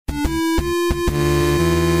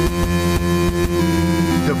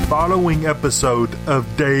following episode of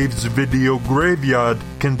Dave's Video Graveyard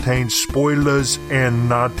contains spoilers and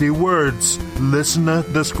naughty words. Listener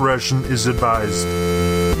discretion is advised.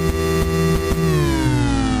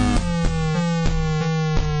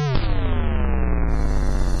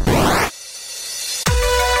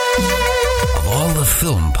 Of all the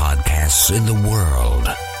film podcasts in the world,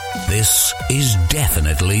 this is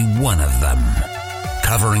definitely one of them.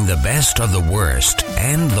 Covering the best of the worst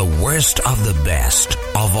and the worst of the best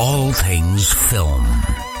of all things film.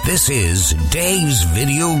 This is Dave's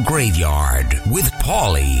Video Graveyard with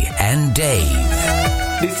Paulie and Dave.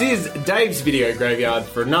 This is Dave's Video Graveyard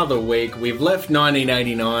for another week. We've left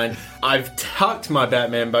 1989. I've tucked my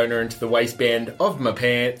Batman boner into the waistband of my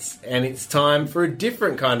pants, and it's time for a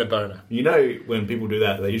different kind of boner. You know, when people do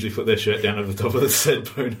that, they usually put their shirt down over the top of the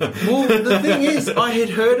said boner. Well, the thing is, I had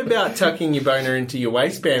heard about tucking your boner into your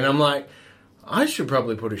waistband. I'm like, I should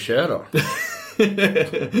probably put a shirt on.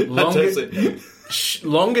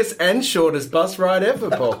 Longest and shortest bus ride ever,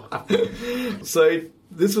 Paul. So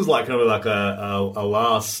this was like kind of like a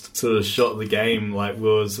last sort of shot of the game. Like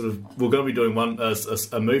we're going to be doing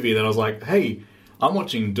a movie. Then I was like, hey, I'm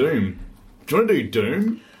watching Doom. Do you want to do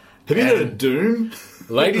Doom? Have you heard of Doom?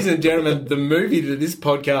 Ladies and gentlemen, the movie that this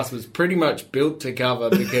podcast was pretty much built to cover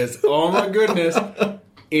because, oh my goodness,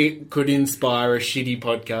 it could inspire a shitty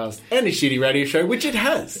podcast and a shitty radio show, which it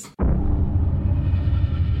has.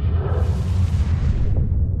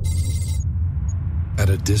 At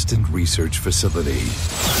a distant research facility,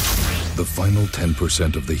 the final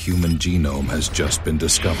 10% of the human genome has just been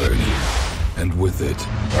discovered. And with it,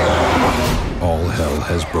 all hell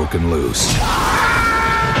has broken loose.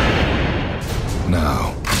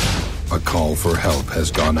 Now, a call for help has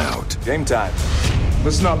gone out. Game time.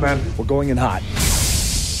 Listen up, man. We're going in hot.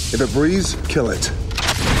 If it breathes, kill it.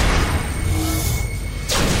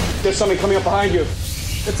 There's something coming up behind you.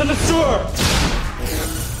 It's in the sewer!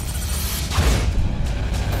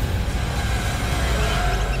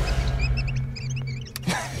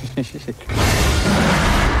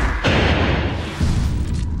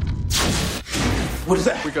 What is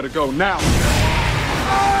that? We gotta go now.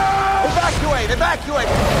 Evacuate! Evacuate!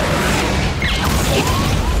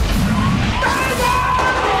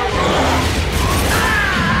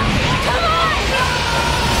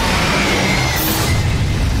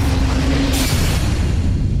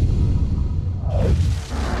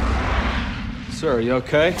 Sir, are you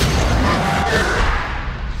okay?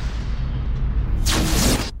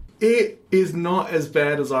 It is not as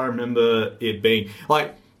bad as I remember it being.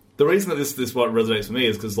 Like, the reason that this one resonates with me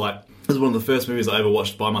is because, like, this is one of the first movies I ever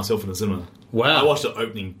watched by myself in the cinema. Wow. I watched it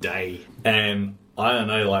opening day, and I don't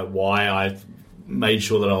know, like, why I made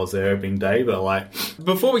sure that I was there opening day, but, like...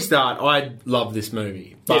 Before we start, I love this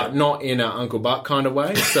movie, but not in an Uncle Buck kind of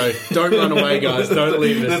way, so don't run away, guys. Don't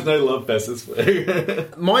leave us. There's no love fest this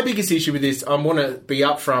week. My biggest issue with this, I want to be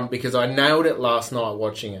upfront because I nailed it last night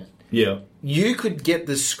watching it. Yeah. You could get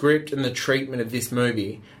the script and the treatment of this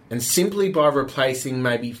movie, and simply by replacing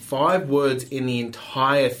maybe 5 words in the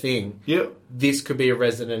entire thing, this could be a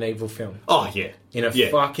Resident Evil film. Oh, yeah. In a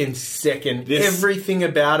fucking second. Everything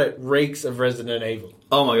about it reeks of Resident Evil.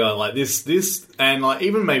 Oh my god, like this, and like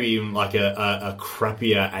even like a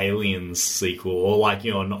crappier Aliens sequel, or like,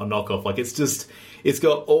 you know, a knockoff. Like it's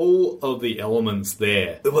got all of the elements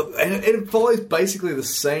there. And it follows basically the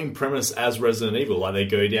same premise as Resident Evil. Like, they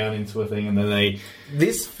go down into a thing and then they...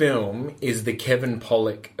 This film is the Kevin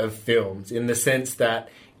Pollak of films, in the sense that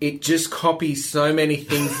it just copies so many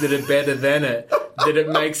things that are better than it, that it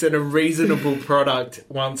makes it a reasonable product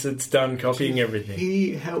once it's done copying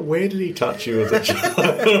everything. Where did he touch you as a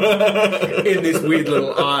child? In this weird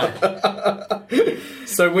little eye.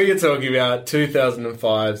 So we are talking about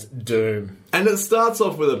 2005's Doom. And it starts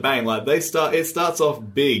off with a bang. Like, it starts off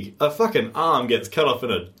big. A fucking arm gets cut off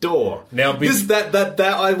in a door. Now,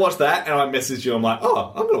 I watched that and I messaged you. I'm like,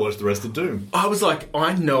 oh, I'm going to watch the rest of Doom. I was like,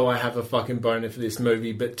 I know I have a fucking boner for this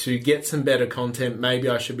movie, but to get some better content, maybe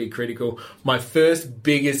I should be critical. My first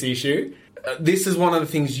biggest issue, this is one of the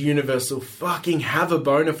things Universal fucking have a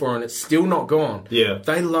boner for, and it's still not gone. Yeah.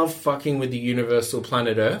 They love fucking with the Universal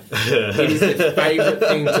planet Earth. It is their favourite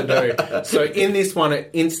thing to do. So in this one, it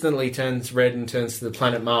instantly turns red and turns to the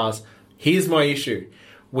planet Mars. Here's my issue.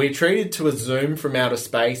 We're treated to a zoom from outer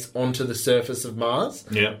space onto the surface of Mars.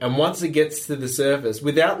 Yeah. And once it gets to the surface,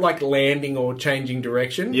 without like landing or changing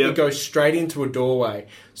direction, it goes straight into a doorway.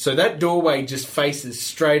 So that doorway just faces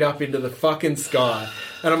straight up into the fucking sky.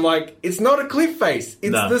 And I'm like, it's not a cliff face.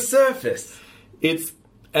 It's the surface.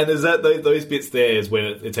 And there's those bits there is when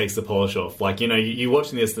it takes the polish off. Like, you know, you're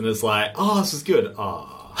watching this and it's like, oh, this is good.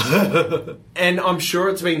 Oh, And I'm sure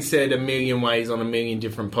it's been said a million ways on a million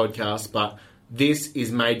different podcasts, but this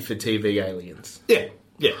is made for TV aliens. Yeah,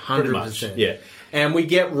 100%. pretty much. Yeah. And we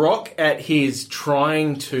get Rock at his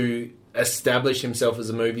trying to establish himself as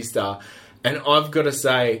a movie star. And I've got to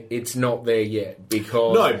say, it's not there yet,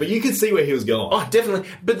 because... No, but you can see where he was going. Oh, definitely.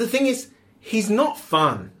 But the thing is, he's not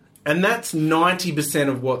fun. And that's 90%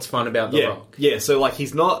 of what's fun about The Rock. Yeah, so, like,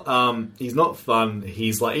 he's not fun.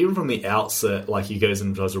 He's, like, even from the outset, like, he goes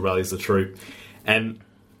and tries to rally the troop. And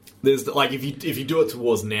there's, like, if you do it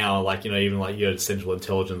towards now, like, you know, even, like, your Central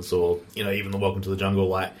Intelligence or, you know, even the Welcome to the Jungle,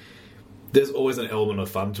 like, there's always an element of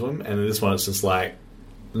fun to him. And in this one, it's just like...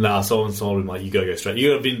 Nah, someone told him, like, you gotta go straight.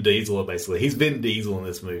 You gotta Vin Diesel, basically. He's Vin Diesel in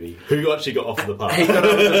this movie. Who actually got offered the part? He got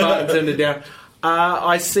offered the part and turned it down.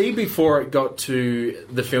 I see before it got to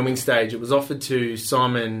the filming stage, it was offered to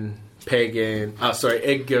Simon Pegg and...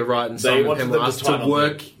 Edgar Wright and Simon Pegg to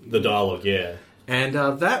work... The dialogue, yeah. And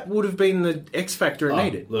that would have been the X factor it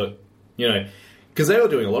needed. Look, you know... Because they were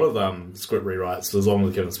doing a lot of script rewrites along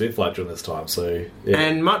with Kevin Smith like during this time, so... Yeah.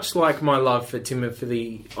 And much like my love for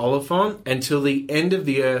Timothy Oliphant, until the end of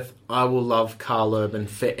the earth, I will love Karl Urban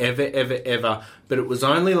forever, ever, ever. But it was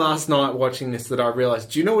only last night watching this that I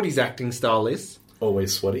realised, do you know what his acting style is?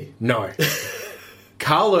 Always sweaty? No.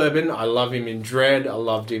 Karl Urban, I love him in Dredd, I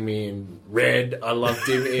loved him in Red, I loved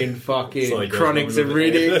him in fucking Chronics of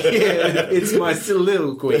Riddick. Yeah, it's my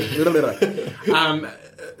little queen.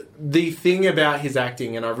 The thing about his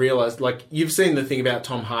acting, and I realised, like, you've seen the thing about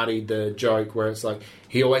Tom Hardy, the joke, where it's like,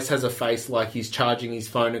 he always has a face like he's charging his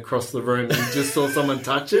phone across the room and he just saw someone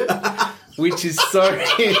touch it, which is so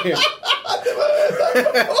him.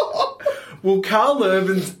 Well, Karl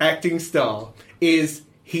Urban's acting style is...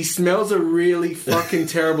 He smells a really fucking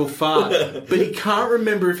terrible fart, but he can't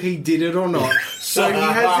remember if he did it or not. So he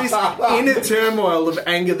has this inner turmoil of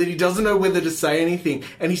anger that he doesn't know whether to say anything.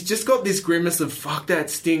 And he's just got this grimace of, fuck, that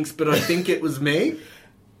stinks, but I think it was me.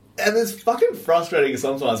 And it's fucking frustrating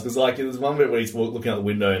sometimes, because, like, there's one bit where he's looking out the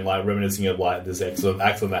window and, like, reminiscing of, like, this accident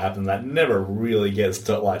that happened that never really gets,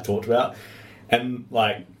 talked about. And,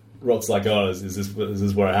 like, Rock's like, oh, is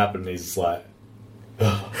this where it happened? And he's just like...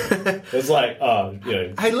 It's like, oh, you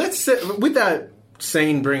know. Hey, let's set, with that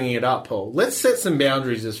scene bringing it up, Paul, let's set some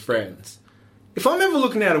boundaries as friends. If I'm ever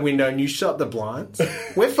looking out a window and you shut the blinds,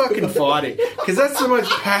 we're fucking fighting. Because that's the most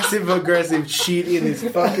passive-aggressive shit in this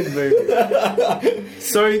fucking movie.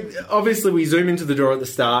 So, obviously, we zoom into the door at the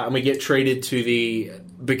start and we get treated to the...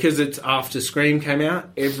 Because it's after Scream came out,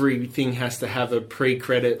 everything has to have a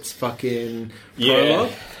pre-credits fucking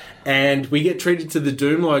prologue. And we get treated to the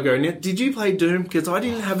Doom logo. Now, did you play Doom? Because I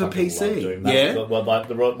didn't have a PC. Yeah? One of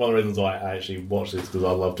the reasons I actually watched this because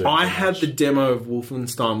I love Doom. I had the demo of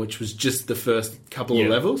Wolfenstein, which was just the first couple of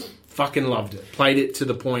levels. Fucking loved it. Played it to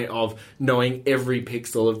the point of knowing every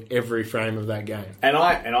pixel of every frame of that game. And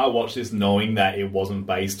I watched this knowing that it wasn't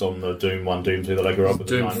based on the Doom 1, Doom 2 that I grew up with.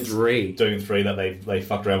 Doom 3. Doom 3 that they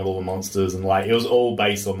fucked around with all the monsters, and like it was all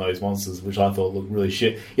based on those monsters, which I thought looked really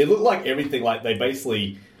shit. It looked like everything, like they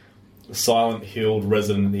basically... Silent Hill,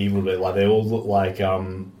 Resident Evil, like they all look like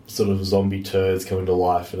sort of zombie turds coming to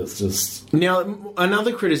life, and it's just... Now,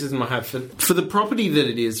 another criticism I have for the property that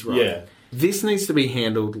it is, right? Yeah. This needs to be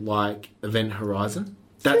handled like Event Horizon.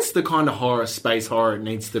 That's the kind of horror, space horror it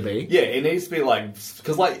needs to be. Yeah, it needs to be like...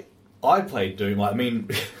 Because, like, I played Doom, like, I mean...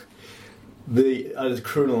 a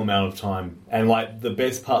criminal amount of time, and like the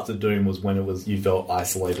best parts of Doom was when you felt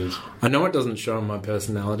isolated. I know it doesn't show in my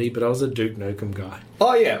personality, but I was a Duke Nukem guy.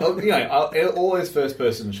 Oh yeah, you know, all those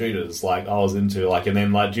first-person shooters, like I was into, like, and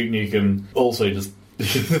then like Duke Nukem also just they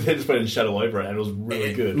just went in shadow over it, and it was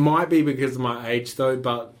really good. It might be because of my age though,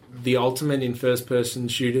 but the ultimate in first-person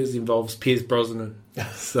shooters involves Pierce Brosnan.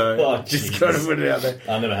 So just kind of put it out there.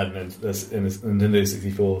 I never had an Nintendo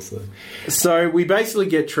 64, so we basically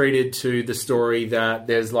get treated to the story that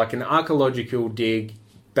there's like an archaeological dig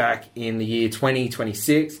back in the year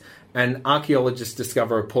 2026, and archaeologists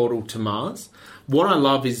discover a portal to Mars. What I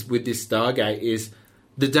love is with this Stargate is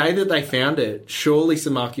the day that they found it, surely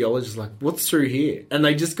some archaeologists were like, what's through here? And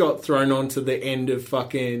they just got thrown onto the end of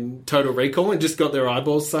fucking Total Recall and just got their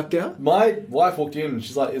eyeballs sucked out. My wife walked in and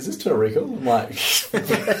she's like, is this Total Recall? I'm like,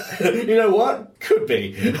 you know what? Could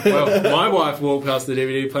be. Well, my wife walked past the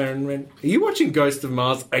DVD player and went, are you watching Ghost of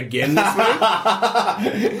Mars again this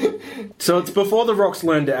week? So it's before the Rocks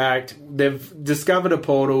learn to act. they've discovered a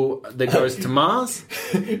portal that goes to Mars.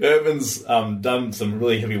 Urban's done some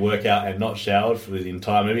really heavy workout and not showered for the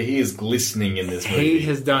entire movie. He is glistening in this movie. He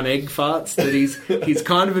has done egg farts that he's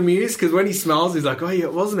kind of amused because when he smells, he's like, oh yeah,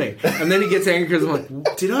 it was me. And then he gets angry because I'm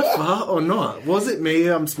like, did I fart or not? Was it me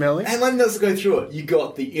I'm smelling? And then let's go through it. You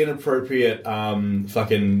got the inappropriate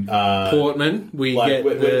fucking... Portman. We get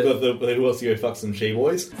who else you go fuck some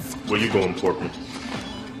she-boys? Where you going, Portman?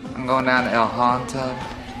 I'm going down to El Honto.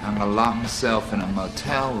 I'm gonna lock myself in a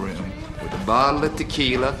motel room with a bottle of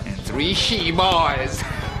tequila and 3 she-boys.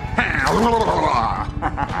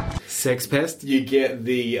 Sex pest. You get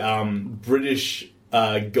the British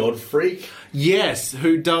god freak. Yes,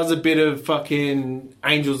 who does a bit of fucking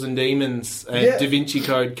Angels and Demons and Da Vinci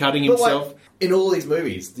Code cutting himself. Like, in all these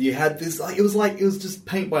movies, you had this, it was just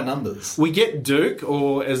paint by numbers. We get Duke,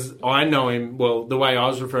 or as I know him, well, the way I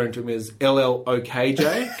was referring to him is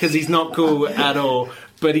LLOKJ, because he's not cool at all.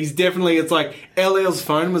 But he's definitely, it's like, LL's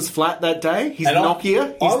phone was flat that day. He's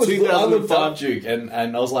Nokia. He's 2005. Duke, and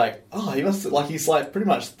I was like, oh, he must, he's pretty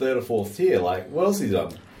much third or fourth tier. Like, what else has he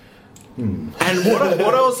done? And what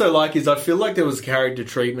I also like is I feel like there was character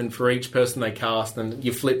treatment for each person they cast, and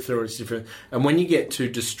you flip through it's different. And when you get to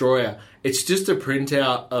Destroyer, it's just a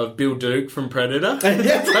printout of Bill Duke from Predator.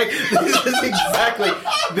 It's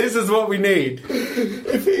like, this is what we need.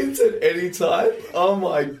 If he hits at any time, oh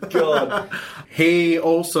my god. He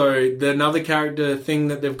also, another character thing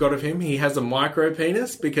that they've got of him, he has a micro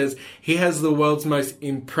penis because he has the world's most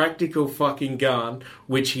impractical fucking gun,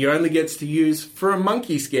 which he only gets to use for a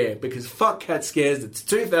monkey scare because fuck cat scares, it's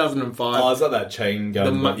 2005. Oh, is that chain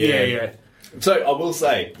gun? Yeah. So, I will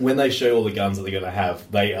say, when they show all the guns that they're going to have,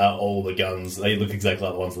 they are all the guns, they look exactly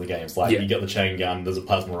like the ones in the games. You got the chain gun, there's a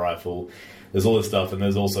plasma rifle, there's all this stuff, and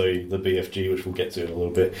there's also the BFG, which we'll get to in a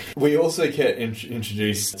little bit. We also get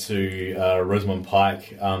introduced to Rosamund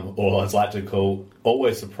Pike, or as I like to call,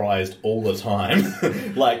 always surprised all the time.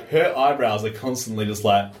 Her eyebrows are constantly just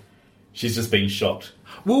she's just been shocked.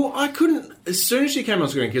 Well, I couldn't, as soon as she came on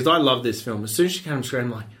screen, because I love this film, as soon as she came on screen,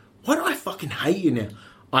 I'm like, why do I fucking hate you now?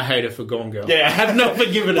 I hate her for Gone Girl. Yeah, I have not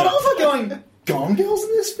forgiven her. But I was going, Gone Girl's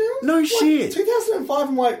in this film? No shit. 2005,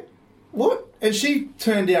 I'm like, what? And she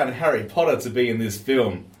turned down Harry Potter to be in this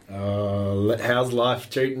film. How's life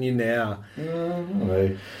treating you now?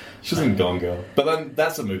 She's in Gone Girl. But then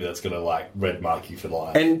that's a movie that's going to, red mark you for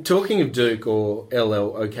life. And talking of Duke, or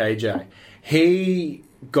LLOKJ, he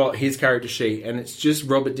got his character sheet, and it's just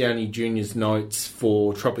Robert Downey Jr.'s notes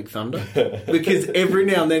for Tropic Thunder. Because every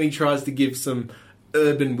now and then he tries to give some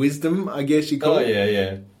urban wisdom, I guess you call it. Oh,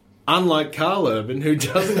 yeah. Unlike Carl Urban, who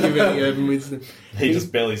doesn't give any urban wisdom. He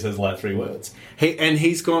just barely says 3 words.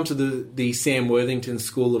 He's gone to the Sam Worthington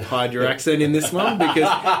school of hide your accent in this one,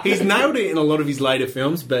 because he's nailed it in a lot of his later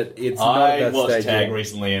films, but it's not at that stage. I watched Tag yet.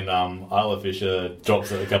 recently, and Isla Fisher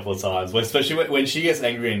drops it a couple of times. Especially when she gets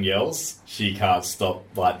angry and yells, she can't stop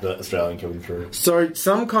the Australian coming through. So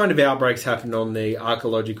some kind of outbreaks happened on the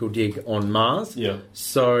archaeological dig on Mars. Yeah.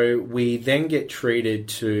 So we then get treated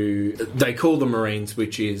to, they call the Marines,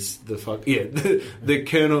 which is the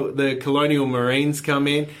Colonial Marines come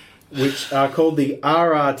in, which are called the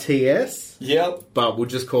RRTS. Yep. But we'll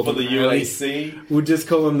just call them the UAC. We'll just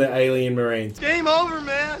call them the Alien Marines. Game over,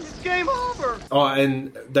 man. It's game over. Oh,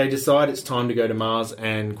 and they decide it's time to go to Mars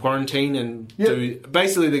and quarantine and do...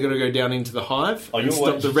 Basically, they're going to go down into the hive and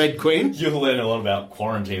stop the Red Queen. You'll learn a lot about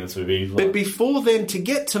quarantine in this movie. But before then, to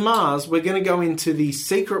get to Mars, we're going to go into the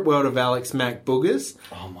secret world of Alex Mack Boogers.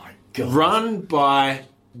 Oh, my God. Run by...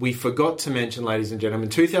 We forgot to mention, ladies and gentlemen,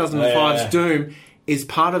 2005's Doom is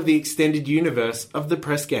part of the extended universe of the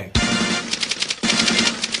Press Gang.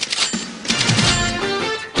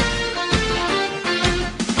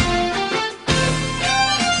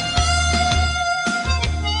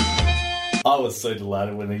 I was so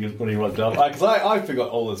delighted when he rocked up, because I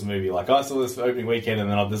forgot all this movie. I saw this opening weekend, and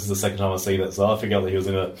then this is the second time I've seen it, so I forgot that he was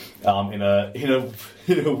in a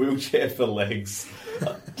wheelchair for legs.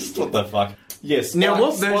 Just what the fuck? Yes. Now,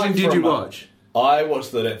 what version did you watch? I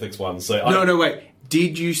watched the Netflix one. No, wait.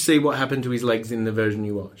 Did you see what happened to his legs in the version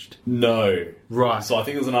you watched? No. Right. So I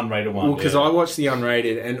think it was an unrated one. Well, because I watched the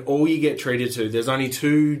unrated, and all you get treated to, there's only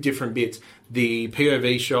 2 different bits. The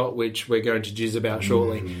POV shot, which we're going to jizz about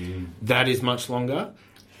shortly, that is much longer.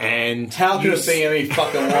 And how could it be any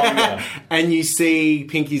fucking longer? And you see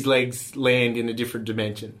Pinky's legs land in a different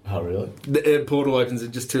dimension. Oh, really? The portal opens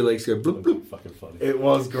and just 2 legs go bloop, bloop. Fucking funny. It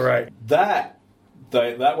was great. That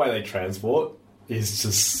way they transport is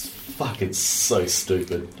just fucking so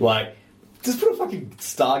stupid. Just put a fucking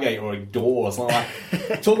Stargate or a door or something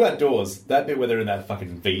Talk about doors. That bit where they're in that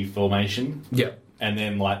fucking V formation. Yep. And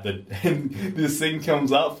then this thing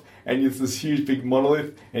comes up and it's this huge big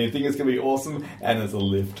monolith, and you think it's going to be awesome, and there's a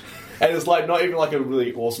lift. And it's like not even like a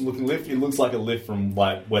really awesome looking lift, it looks like a lift from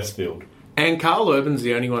like Westfield. And Carl Urban's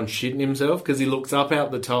the only one shitting himself because he looks up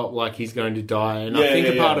out the top like he's going to die. And I think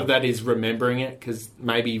a part of that is remembering it because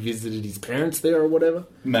maybe he visited his parents there or whatever.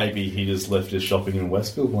 Maybe he just left his shopping in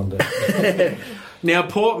Westfield one day. Now,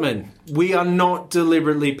 Portman, we are not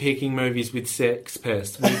deliberately picking movies with sex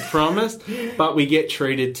pests. We promised, but we get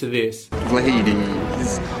treated to this.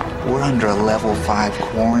 Ladies, we're under a level 5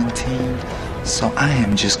 quarantine, so I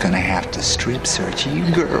am just gonna have to strip search you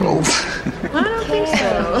girls. I don't think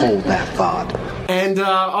so. Hold that thought. And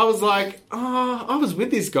I was like, I was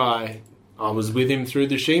with this guy. I was with him through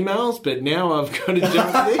the she-mails, but now I've got to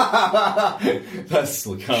jump in. That's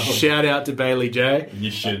Shout out to Bailey J. You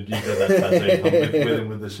should. You got that tattoo with him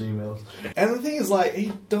with the she-mails. And the thing is, like,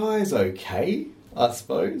 he dies okay, I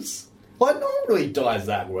suppose. Like, no one really dies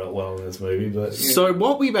that well in this movie, but... So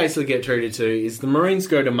what we basically get treated to is the Marines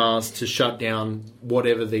go to Mars to shut down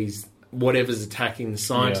whatever's attacking the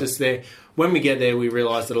scientists there. When we get there, we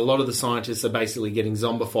realise that a lot of the scientists are basically getting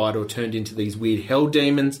zombified or turned into these weird hell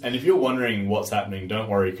demons. And if you're wondering what's happening, don't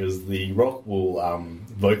worry, because The Rock will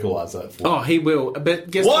vocalise that for you. Oh, he will. But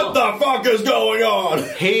guess what the fuck is going on?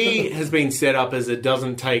 He has been set up as it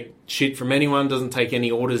doesn't take shit from anyone, doesn't take any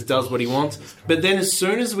orders, does what he wants. But then as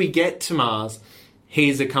soon as we get to Mars,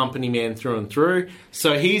 he's a company man through and through.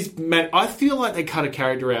 So I feel like they cut a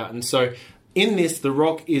character out. And so... in this, The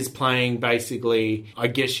Rock is playing basically, I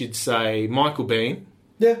guess you'd say, Michael Biehn.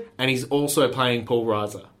 Yeah. And he's also playing Paul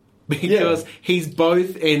Reiser. Because he's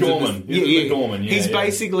both ends Gorman. of this... Gorman. He's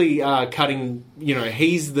basically cutting,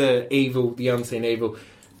 he's the evil, the unseen evil.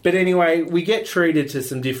 But anyway, we get treated to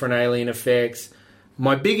some different alien effects.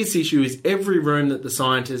 My biggest issue is every room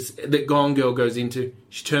that Gone Girl goes into,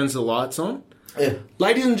 she turns the lights on. Yeah.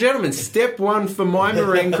 Ladies and gentlemen, step one for my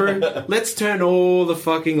Marine crew. Let's turn all the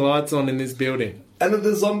fucking lights on in this building. And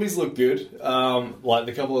the zombies look good. Like,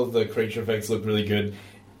 the couple of the creature effects look really good.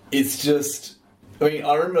 It's just... I mean,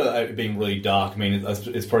 I remember it being really dark. I mean,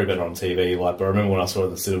 it's probably better on TV. Like, but I remember when I saw it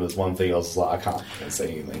in the cinemas, one thing I was like, I can't see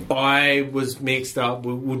anything. I was mixed up.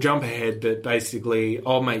 We'll jump ahead, but basically,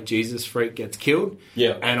 old mate Jesus Freak gets killed.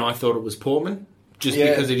 Yeah. And I thought it was Portman. Just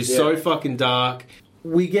because it is so fucking dark.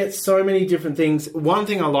 We get so many different things. One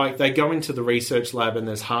thing I like, they go into the research lab and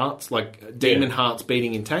there's hearts, like demon hearts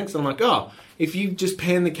beating in tanks. I'm like, if you just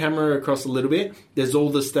pan the camera across a little bit, there's all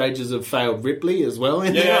the stages of failed Ripley as well.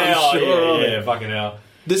 Fucking hell.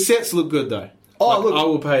 The sets look good though. I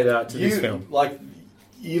will pay that to this film. Like,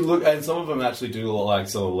 you look, and some of them actually do look like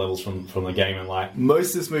some of the levels from the game, and like,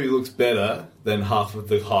 most of this movie looks better than half of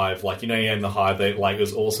the Hive. Like, in the Hive, they, like, it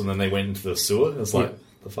was awesome, then they went into the sewer. It's like...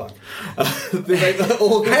 the fuck?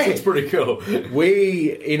 All this looks pretty cool.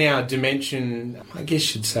 We, in our dimension, I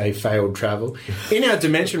guess you'd say failed travel, in our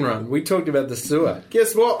dimension run, we talked about the sewer.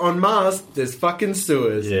 Guess what? On Mars, there's fucking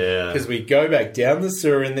sewers. Yeah. Because we go back down the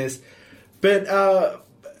sewer in this. But,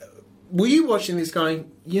 were you watching this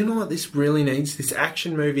going, you know what this really needs? This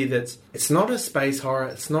action movie it's not a space horror,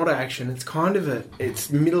 it's not action, it's kind of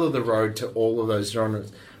it's middle of the road to all of those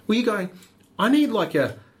genres. Were you going, I need like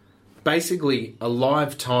basically a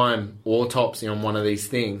lifetime autopsy on one of these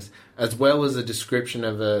things, as well as a description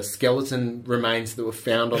of a skeleton remains that were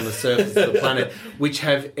found on the surface of the planet, which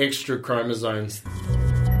have extra chromosomes.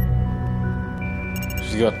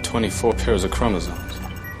 She's got 24 pairs of chromosomes.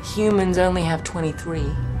 Humans only have 23.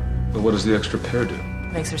 But what does the extra pair do?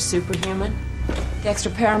 Makes her superhuman. The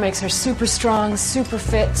extra pair makes her super strong, super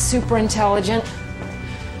fit, super intelligent.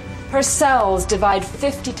 Her cells divide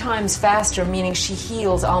 50 times faster, meaning she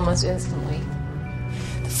heals almost instantly.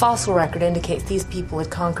 The fossil record indicates these people had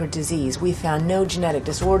conquered disease. We found no genetic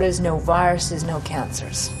disorders, no viruses, no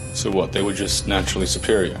cancers. So what, they were just naturally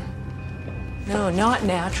superior? No, not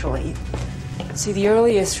naturally. See, the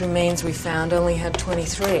earliest remains we found only had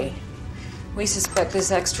 23. We suspect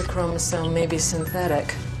this extra chromosome may be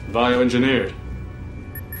synthetic. Bioengineered.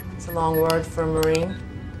 It's a long word for a Marine.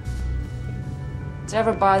 Does it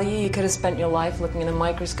ever bother you could have spent your life looking in a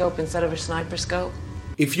microscope instead of a sniperscope?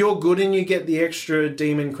 If you're good and you get the extra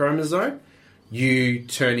demon chromosome, you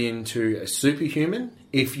turn into a superhuman.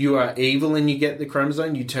 If you are evil and you get the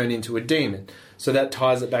chromosome, you turn into a demon. So that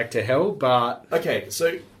ties it back to hell, but... Okay,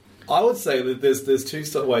 so I would say that there's two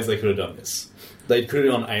ways they could have done this. They could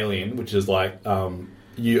have done Alien, which is like...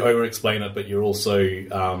 you over-explain it, but you're also...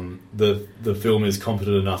 the film is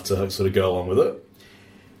competent enough to sort of go along with it.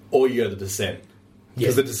 Or you go The Descent.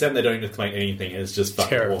 Because The Descent, they don't explain anything, and it's just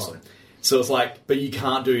fucking awesome. So it's like, but you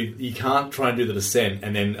can't try and do the descent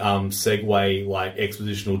and then segue like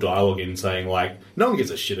expositional dialogue in saying like, no one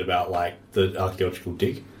gives a shit about like the archaeological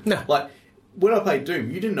dig. No. Like, when I played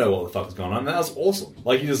Doom, you didn't know what the fuck was going on. That was awesome.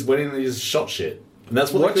 Like, you just went in and you just shot shit. And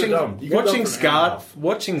that's what they could have done. Watching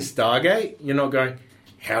Stargate, you're not going,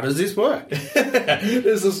 how does this work?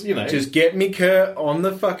 This is, just get me Kurt on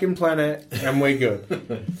the fucking planet and we're good.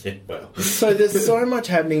 Yeah, well. So there's so much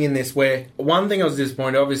happening in this where one thing I was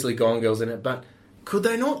disappointed, obviously Gone Girl's in it, but could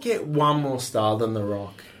they not get one more star than The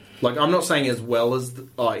Rock? Like, I'm not saying as well as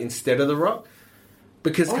instead of The Rock,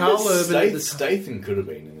 because Carl Urban Statham could have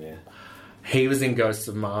been in there. He was in Ghosts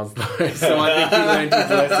of Mars, though, so I think he learned his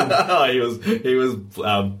lesson. He was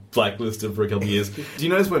blacklisted for a couple of years. Do you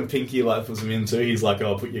notice when Pinky puts him in too? He's like,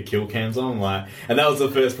 "Oh, put your kill cams on," and that was the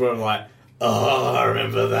first point. I'm like, "Oh, I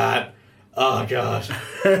remember that. Oh gosh,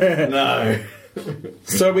 no."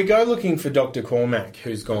 So we go looking for Dr. Cormac,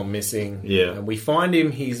 who's gone missing. Yeah, and we find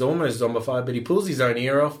him. He's almost zombified, but he pulls his own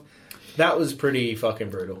ear off. That was pretty fucking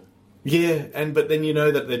brutal. Yeah, but then you know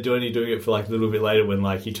that they're only doing it for like a little bit later when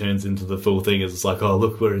like he turns into the full thing. It's like, oh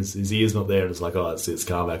look, where his ear's not there, and it's like, oh, it's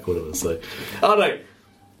Carmack, whatever. So I don't know.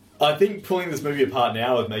 I think pulling this movie apart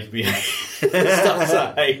now would make me start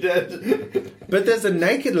to hate it. But there's a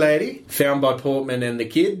naked lady found by Portman and the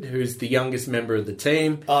kid, who's the youngest member of the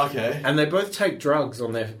team. Okay, and they both take drugs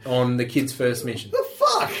on the kid's first mission. The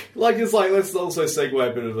fuck? Like, it's like, let's also segue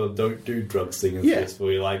a bit of a don't do drugs thing in this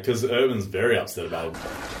for you, like, because Urban's very upset about it.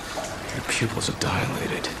 Your pupils are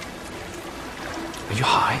dilated. Are you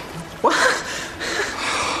high? What?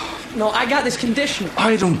 No, I got this condition.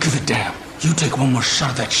 I don't give a damn. You take one more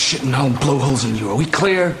shot of that shit and I'll blow holes in you. Are we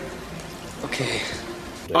clear? Okay.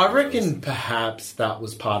 I reckon perhaps that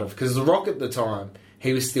was part of... Because The Rock at the time,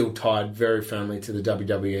 he was still tied very firmly to the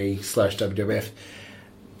WWE/WWF.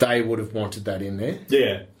 They would have wanted that in there.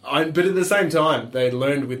 Yeah. But at the same time, they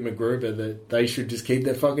learned with MacGruber that they should just keep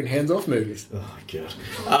their fucking hands off movies. Oh,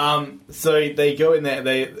 God. So they go in there,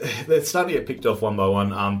 they're starting to get picked off one by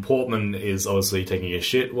one. Portman is obviously taking a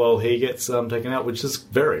shit while he gets taken out, which is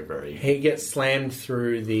very, very... He gets slammed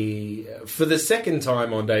through for the second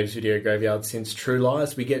time on Dave's Video Graveyard since True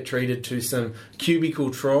Lies, we get treated to some cubicle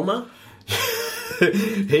trauma.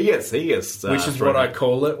 He gets which is what I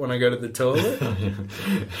call it when I go to the toilet.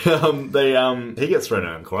 He gets thrown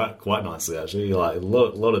out quite nicely, actually. Like, a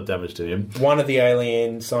lot of damage to him. One of the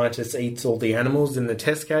alien scientists eats all the animals in the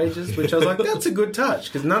test cages, which I was like, that's a good touch,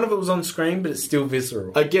 because none of it was on screen, but it's still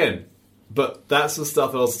visceral. Again, but that's the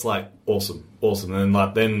stuff that I was like, awesome, and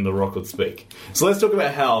then The Rock would speak. So let's talk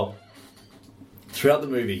about how throughout the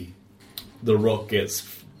movie The Rock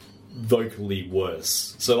gets vocally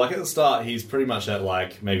worse. So like at the start he's pretty much at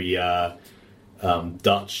like maybe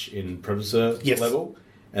Dutch in Predator level,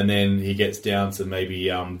 and then he gets down to maybe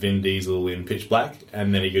Vin Diesel in Pitch Black,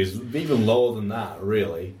 and then he goes even lower than that,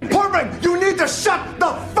 really. Portman, you need to shut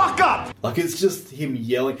the fuck up! Like, it's just him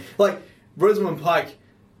yelling. Like, Rosamund Pike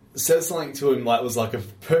says something to him like was like a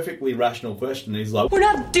perfectly rational question, and he's like, we're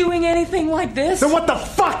not doing anything like this. Then what the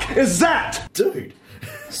fuck is that? Dude.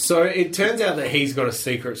 So it turns out that he's got a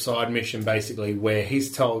secret side mission, basically, where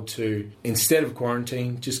he's told to, instead of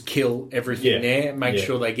quarantine, just kill everything there, make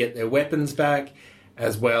sure they get their weapons back,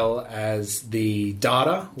 as well as the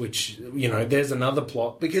data, which, there's another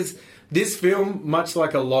plot. Because this film, much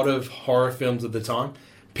like a lot of horror films of the time,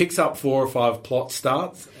 picks up 4 or 5 plot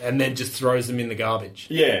starts and then just throws them in the garbage.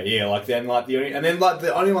 Yeah, the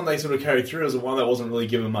only one they sort of carried through is the one that wasn't really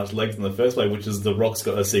given much legs in the first place, which is The Rock's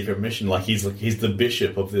got a secret mission. Like, he's the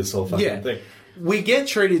bishop of this whole fucking thing. We get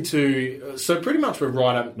treated to... So pretty much we're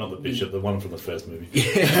right up... Not the bishop, the one from the first movie.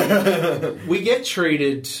 Yeah. We get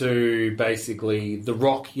treated to, basically, The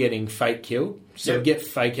Rock getting fake killed. So we get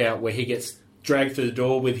fake out where he gets dragged through the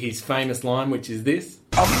door with his famous line, which is this.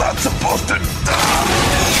 I'm not supposed to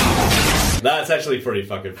That's actually pretty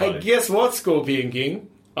fucking funny. Hey, guess what, Scorpion King?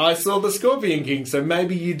 I saw the Scorpion King, so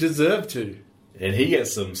maybe you deserve to. And he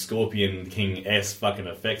gets some Scorpion King-esque fucking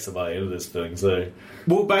effects by the end of this thing, so...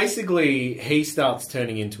 Well, basically, he starts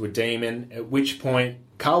turning into a demon, at which point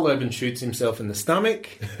Carl Urban shoots himself in the stomach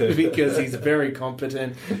because he's very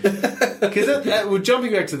competent. Because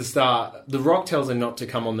jumping back to the start, The Rock tells him not to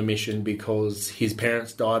come on the mission because his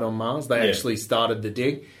parents died on Mars. They actually started the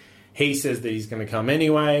dig. He says that he's going to come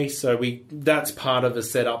anyway, so that's part of a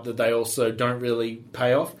setup that they also don't really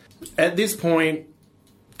pay off. At this point,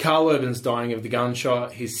 Carl Urban's dying of the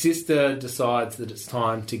gunshot. His sister decides that it's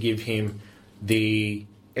time to give him the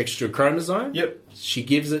extra chromosome. Yep. She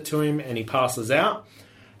gives it to him and he passes out.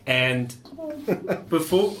 And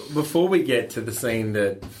before we get to the scene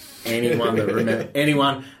that anyone that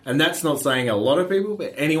anyone, and that's not saying a lot of people,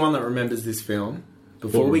 but anyone that remembers this film,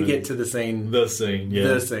 before we get to the scene, there's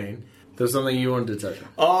something you wanted to touch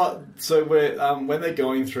on. So we're when they're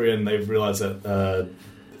going through and they've realised that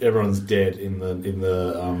everyone's dead in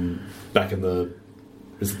the back in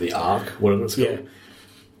the Ark, whatever it's called. Yeah.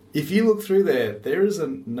 If you look through there is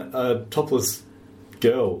a topless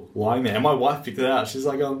girl lying there, and my wife picked it out. She's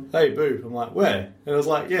like, "Hey, boob." I'm like, "Where?" And I was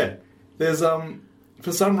like, "Yeah, there's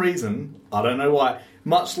for some reason, I don't know why,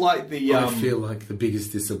 much like the I feel like the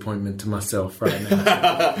biggest disappointment to myself right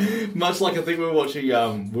now. much like I think we were watching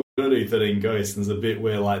 13 Ghosts, and there's a bit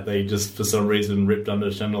where like they just for some reason ripped under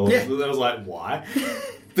the channel. Yeah. I was like, why?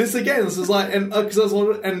 This is like, and because I was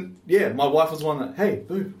wondering, and yeah, my wife was one that, hey,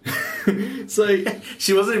 boo. So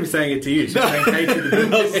she wasn't even saying it to you. She was saying hey to the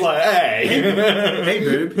boob. I was like, hey, hey,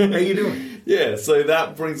 boob, how you doing? Yeah. So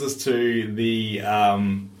that brings us to the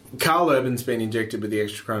Carl Urban's been injected with the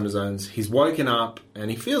extra chromosomes. He's woken up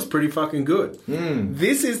and he feels pretty fucking good.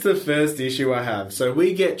 This is the first issue I have. So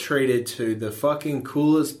we get treated to the fucking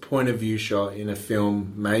coolest point of view shot in a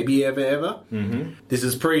film maybe ever. Mm-hmm. This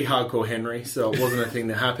is pre-Hardcore Henry, so it wasn't a thing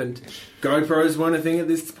that happened. GoPros weren't a thing at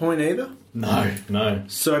this point either. No.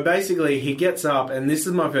 So basically he gets up, and this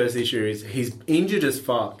is my first issue, is he's injured as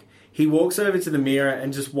fuck. He walks over to the mirror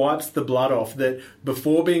and just wipes the blood off that,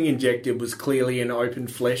 before being injected, was clearly an open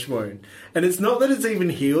flesh wound. And it's not that it's even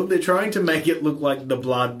healed. They're trying to make it look like the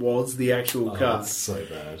blood was the actual cut. That's so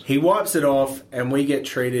bad. He wipes it off, and we get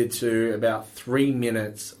treated to about 3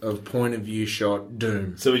 minutes of point-of-view shot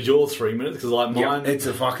doom. So is yours 3 minutes? Because like mine... it's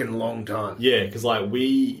a fucking long time. Yeah, because like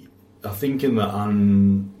I think in the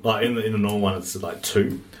in the normal one, it's like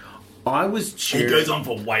 2. I was cheering. It goes on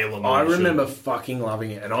for way longer. I remember fucking loving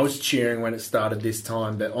it, and I was cheering when it started this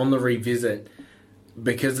time, but on the revisit,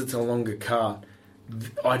 because it's a longer cut,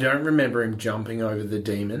 I don't remember him jumping over the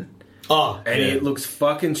demon. It looks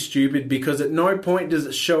fucking stupid because at no point does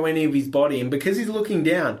it show any of his body, and because he's looking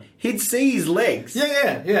down, he'd see his legs.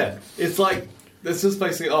 Yeah. It's like, it's just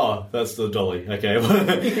basically, that's the dolly. Okay.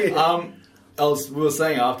 We were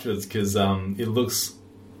saying afterwards, because it looks...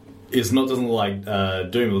 doesn't look like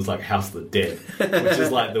Doom, it looks like House of the Dead, which is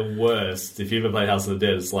like the worst. If you ever played House of the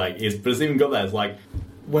Dead, but it's even got that. It's like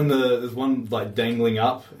when there's one like dangling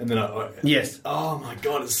up, and then yes. Oh my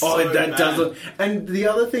god, it's so bad. Does look. And the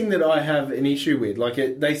other thing that I have an issue with,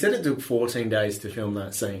 they said it took 14 days to film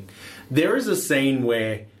that scene. There is a scene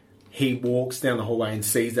where he walks down the hallway and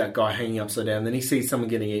sees that guy hanging upside down, then he sees someone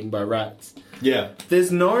getting eaten by rats. Yeah.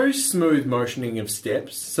 There's no smooth motioning of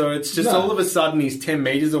steps, so it's just all of a sudden he's 10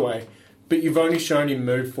 metres away, but you've only shown him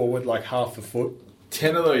move forward like half a foot.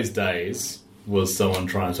 10 of those days was someone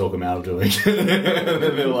trying to talk him out of doing it. And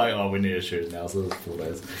then they're like, we need to shoot it now, so there's 4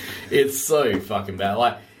 days. It's so fucking bad.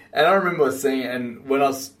 And I remember seeing it, and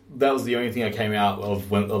that was the only thing I came out of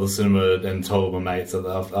the cinema and told my mates that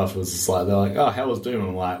afterwards. It's like, they're like, how was Doom? And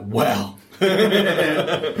I'm like, wow.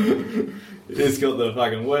 It's got the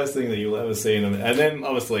fucking worst thing that you'll ever see. And then,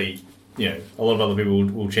 obviously, a lot of other people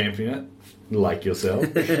will champion it, like yourself.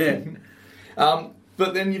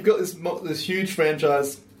 But then you've got this huge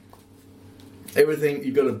franchise. Everything,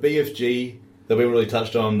 you've got a BFG that we really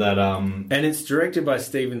touched on. That and it's directed by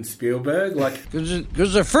Steven Spielberg.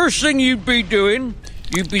 Because the first thing you'd be doing...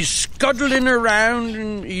 You'd be scuttling around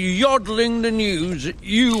and yodeling the news that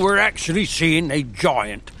you were actually seeing a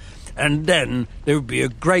giant. And then there would be a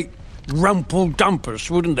great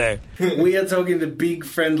rumple-dumpus, wouldn't there? We are talking the big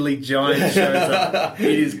friendly giant shows up.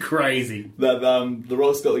 It is crazy. That the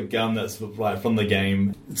Rock's got the gun that's from the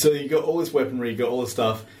game. So you got all this weaponry, you got all this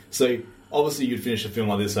stuff. So obviously you'd finish a film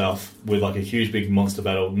like this off with like a huge big monster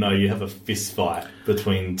battle. No, you have a fist fight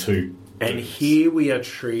between two. And here we are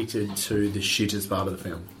treated to the shittest part of the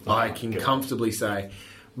film. I can comfortably say.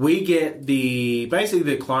 We get basically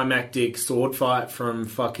the climactic sword fight from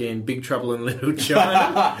fucking Big Trouble in Little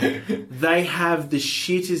China. They have the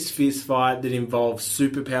shittest fist fight that involves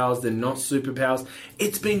superpowers. They're not superpowers.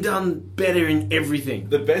 It's been done better in everything.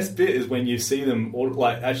 The best bit is when you see them, or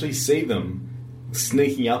actually see them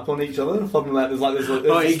sneaking up on each other. Something like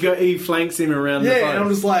he flanks him around the boat. Yeah, and I'm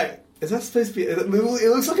just like, is that supposed to be... It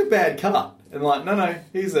looks like a bad cut. And no,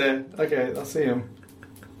 he's there. Okay, I see him.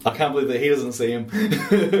 I can't believe that he doesn't see him.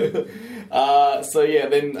 Then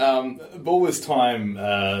all this time,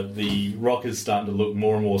 the Rock is starting to look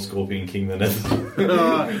more and more Scorpion King than ever.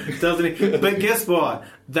 Doesn't he? But guess what?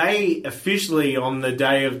 They officially, on the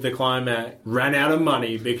day of the climax, ran out of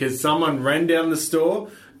money because someone ran down the store,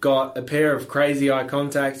 got a pair of crazy eye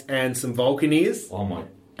contacts and some Vulcan ears. Oh my...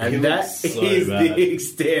 And that is the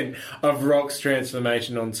extent of Rock's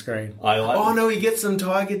transformation on screen. No, he gets some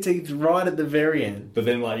tiger teeth right at the very end. But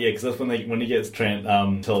then, because that's when he gets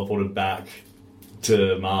teleported back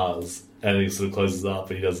to Mars, and he sort of closes up,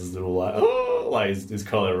 and he does his little his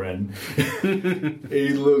Kylo Ren. He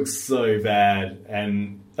looks so bad,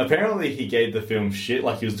 and apparently he gave the film shit,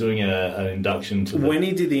 like he was doing an induction to when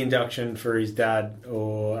he did the induction for his dad,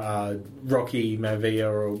 or Rocky Maivia,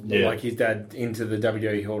 or like his dad, into the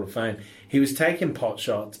WWE Hall of Fame, he was taking pot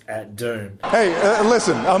shots at Doom. Hey,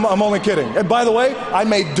 listen, I'm only kidding. And by the way, I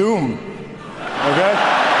made Doom.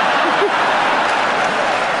 Okay?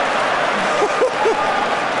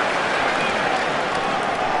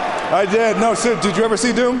 I did. No, Sid, did you ever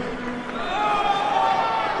see Doom?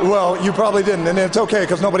 Well, you probably didn't, and it's okay,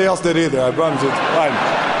 because nobody else did either. I promise you. It's fine.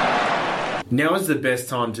 Now is the best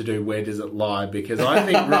time to do Where Does It Lie, because I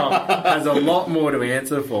think Rock has a lot more to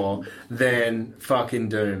answer for than fucking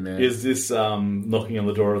Doom, man. Is this knocking on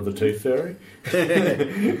the door of the Tooth Fairy?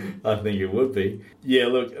 I think it would be. Yeah,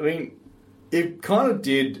 look, I mean, it kind of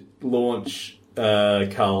did launch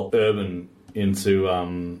Carl Urban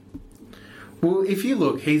into... Well, if you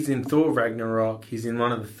look, he's in Thor Ragnarok, he's in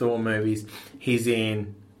one of the Thor movies, he's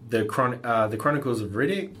in the Chronicles of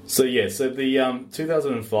Riddick. So the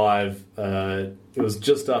 2005, it was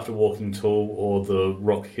just after Walking Tall, or The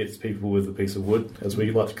Rock hits people with a piece of wood, as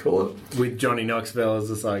we like to call it. With Johnny Knoxville as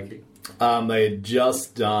the psychic. He had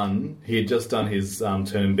just done his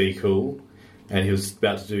turn Be Cool, and he was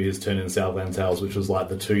about to do his turn in Southland Tales, which was like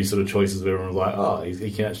the two sort of choices where everyone was like, he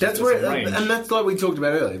can actually... That's where, and that's like we talked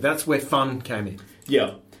about earlier, that's where fun came in.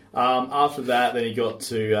 Yeah. After that, then he got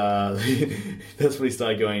to... that's when he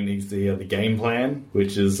started going into the Game Plan,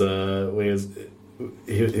 which is where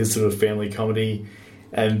his sort of family comedy,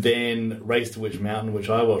 and then Race to Witch Mountain, which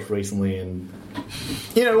I watched recently, and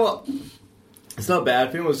you know what? It's not a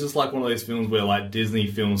bad film. It was just like one of those films where like Disney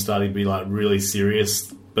films started to be like really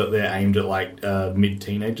serious, but they're aimed at like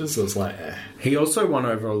mid-teenagers, so it's like... He also won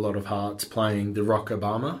over a lot of hearts playing the Rock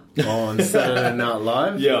Obama on Saturday Night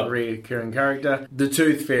Live, a recurring character. The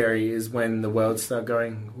Tooth Fairy is when the world started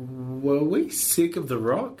going, were we sick of The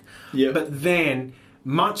Rock? Yeah. But then,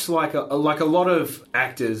 much like a lot of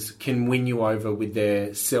actors can win you over with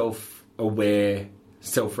their self-aware,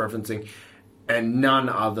 self-referencing, and none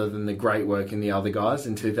other than the great work in The Other Guys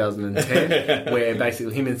in 2010, where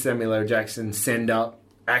basically him and Samuel L. Jackson send up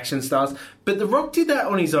action stars. But The Rock did that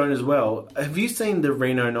on his own as well. Have you seen the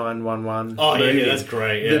Reno 911 movie? Yeah, that's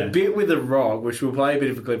great. Yeah. The bit with The Rock, which we'll play a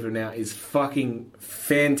bit of a clip of now, is fucking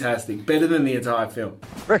fantastic. Better than the entire film.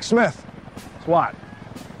 Rick Smith, SWAT.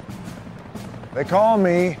 They call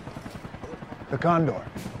me the Condor.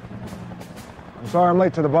 I'm sorry I'm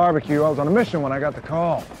late to the barbecue. I was on a mission when I got the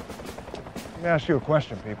call. Let me ask you a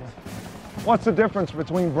question, people. What's the difference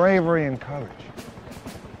between bravery and courage?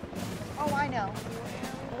 Oh, I know.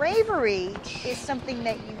 Bravery is something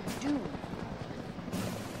that you do.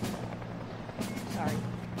 Sorry.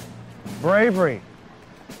 Bravery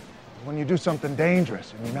is when you do something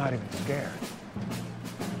dangerous and you're not even scared.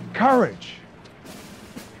 Courage is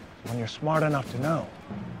when you're smart enough to know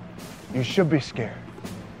you should be scared,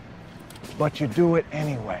 but you do it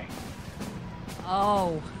anyway.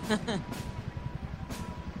 Oh.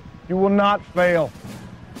 You will not fail.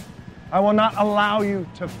 I will not allow you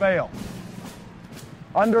to fail.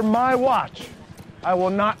 Under my watch, I will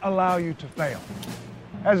not allow you to fail.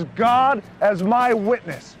 As God, as my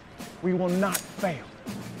witness, we will not fail.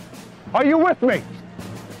 Are you with me?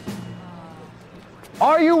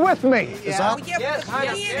 Are you with me? Yeah.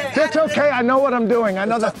 Yes. It's okay, I know what I'm doing. I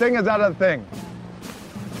know the thing is out of the thing.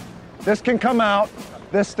 This can come out,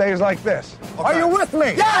 this stays like this. Okay. Are you with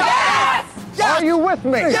me? Yes! Yes! Are you with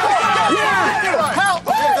me? Yes! Yes! Help!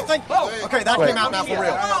 Okay, that came out now for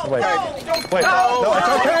real. Wait. No, it's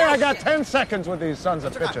okay. I got 10 seconds with these sons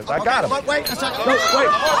of bitches. I got them. Wait a second. Wait.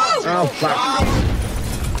 Oh, fuck.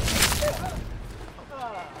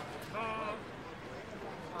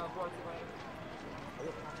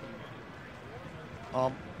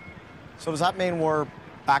 So does that mean we're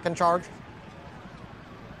back in charge?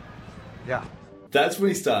 Yeah. That's when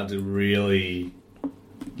he started to really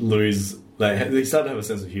lose... he started to have a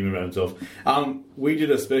sense of humour about himself. We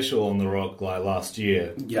did a special on The Rock last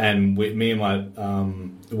year, and me and my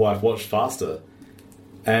wife watched Faster.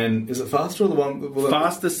 And is it Faster or the one...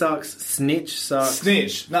 Faster sucks, Snitch sucks.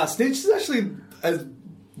 Snitch is actually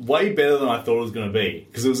way better than I thought it was going to be.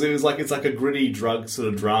 Because it was like it's like a gritty drug sort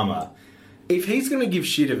of drama. If he's going to give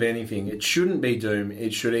shit of anything, it shouldn't be Doom.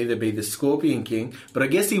 It should either be the Scorpion King, but I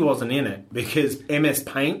guess he wasn't in it because MS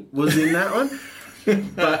Paint was in that one.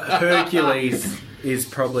 But Hercules is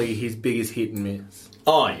probably his biggest hit and miss.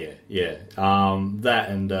 Oh, yeah. That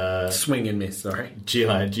and... Swing and miss, sorry.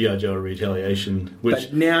 G.I. Joe Retaliation, which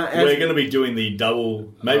But now, we're going to be doing the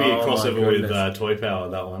double, maybe a crossover with Toy Power,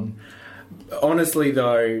 that one. Honestly,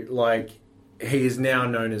 though, like, he is now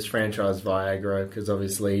known as franchise Viagra, because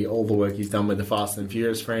obviously all the work he's done with the Fast and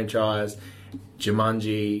Furious franchise,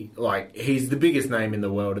 Jumanji, like, he's the biggest name in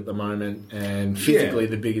the world at the moment, and physically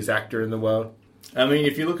the biggest actor in the world. I mean,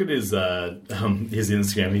 if you look at his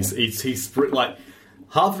Instagram, he's like...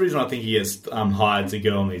 Half the reason I think he gets hired to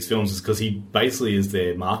go on these films is because he basically is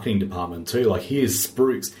their marketing department too. Like, he is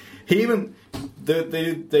spruiks. He even...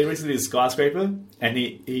 They recently did Skyscraper, and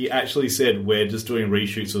he actually said, we're just doing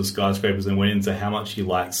reshoots of Skyscrapers, and went into how much he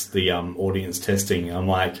likes the audience testing. And I'm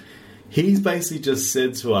like, he's basically just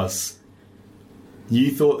said to us,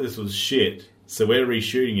 you thought this was shit, so we're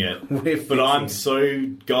reshooting it, but I'm so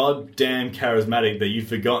goddamn charismatic that you've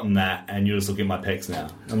forgotten that, and you're just looking at my pecs now.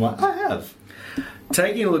 I'm like, I have.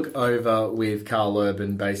 Taking a look over with Carl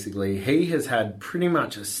Urban, basically, he has had pretty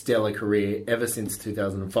much a stellar career ever since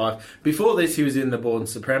 2005. Before this, he was in The Bourne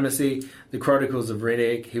Supremacy, The Chronicles of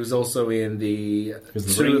Riddick. He was also in the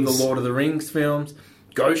two of the Lord of the Rings films.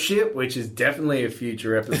 Ghost Ship, which is definitely a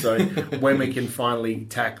future episode when we can finally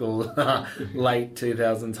tackle late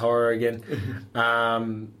 2000s horror again.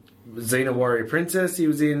 Xena Warrior Princess, he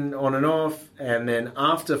was in on and off. And then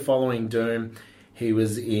after following Doom... He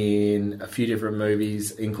was in a few different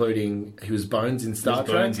movies, including he was Bones in Star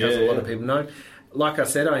Trek, as a lot of people know. Like I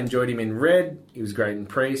said, I enjoyed him in Red. He was great in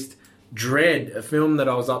Priest. Dredd, a film that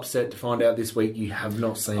I was upset to find out this week you have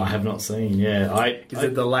not seen. I have not seen, yeah. Is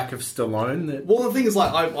it the lack of Stallone? That... Well, the thing is,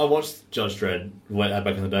 like, I watched Judge Dredd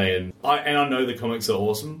back in the day, and I know the comics are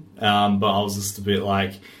awesome, but I was just a bit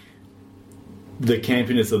like... The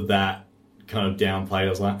campiness of that kind of downplayed. I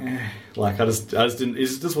was like, like I just didn't. It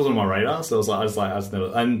just wasn't on my radar. So I was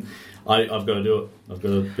never. And I've got to do it. I've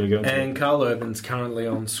got to go. And Carl Urban's currently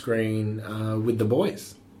on screen with The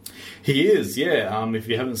Boys. He is, yeah. If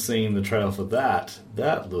you haven't seen the trailer for that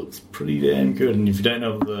looks pretty damn good. And if you don't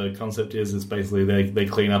know what the concept is, it's basically they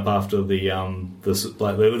clean up after the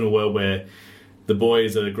like they live in a world where the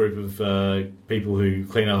boys are a group of people who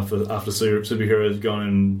clean up after superheroes gone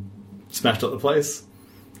and smashed up the place.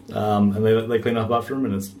 And they clean up after him,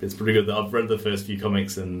 and it's pretty good. I've read the first few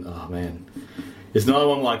comics, and oh man, it's another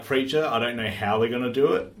one like Preacher. I don't know how they're going to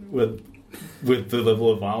do it with the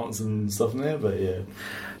level of violence and stuff in there, but yeah.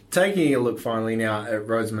 Taking a look finally now at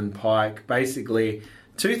Rosamund Pike, basically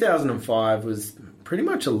 2005 was pretty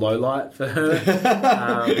much a low light for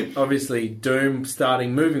her. Obviously, Doom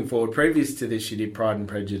moving forward. Previous to this, she did Pride and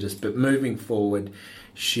Prejudice, but moving forward,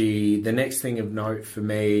 the next thing of note for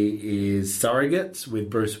me is Surrogates with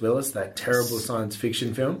Bruce Willis, that terrible science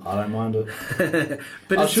fiction film. I don't mind it.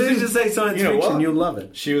 But as soon as you say science fiction, you'll love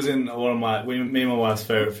it. She was in one of me and my wife's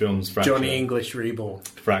favourite films, Fracture. Johnny English Reborn.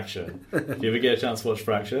 Fracture. If you ever get a chance to watch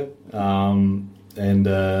Fracture, just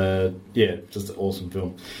an awesome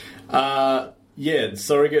film.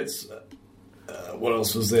 Surrogates. What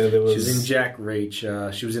else was there? She was in Jack Reach.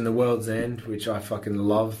 She was in The World's End, which I fucking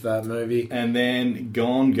love that movie. And then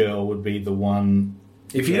Gone Girl would be the one.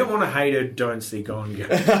 If you don't want to hate her, don't see Gone Girl.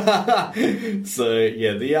 So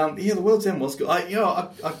the World's End was good.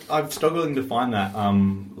 I'm struggling to find that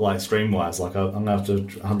like stream wise. Like I'm gonna have to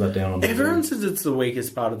hunt that down. Everyone says it's the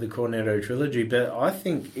weakest part of the Cornetto trilogy, but I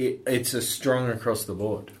think it's a strong across the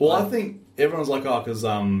board. Well, I think everyone's like, because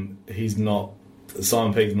he's not.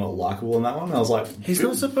 Simon Pegg's not likable in that one. I was like, he's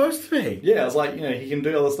not supposed to be. Yeah, I was like, he can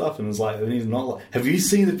do other stuff, and it's like, and he's not. Like, have you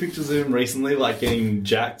seen the pictures of him recently, like getting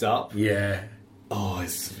jacked up? Yeah. Oh,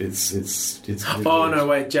 it's. Oh no,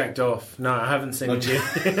 wait, jacked off. No, I haven't seen it yet.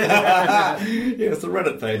 Yeah, it's the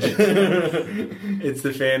Reddit page. It's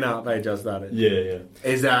the fan art page I started. Yeah.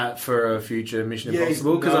 Is that for a future Mission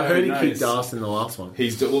Impossible? Because I heard he kicked ass in the last one.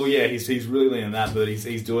 He's really leaning that, but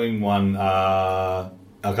he's doing one.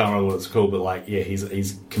 I can't remember what it's called, but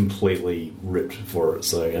he's completely ripped for it.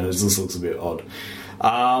 So, and it just looks a bit odd.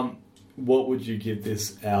 What would you give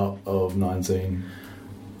this out of 19?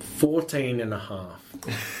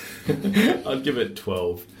 14.5. I'd give it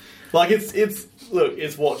 12. Like it's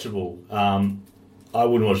watchable. I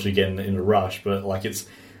wouldn't watch it again in a rush, but it's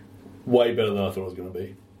way better than I thought it was going to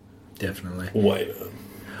be. Definitely. Way better.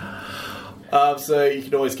 So you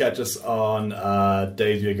can always catch us on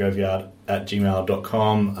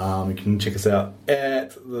daysvideograveyard@gmail.com. You can check us out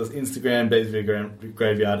at the Instagram, Days Video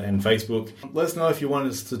Graveyard, and Facebook. Let us know if you want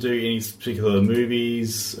us to do any particular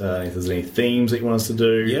movies, if there's any themes that you want us to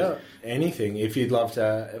do. Yeah, anything. If you'd love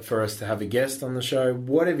for us to have a guest on the show,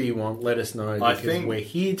 whatever you want, let us know, because we're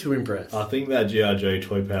here to impress. I think that G.I. Joe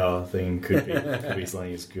Toy Power thing could be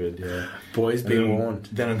something that's good, yeah. Boys, be warned.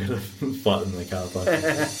 Then I'm going to fight them in the car park.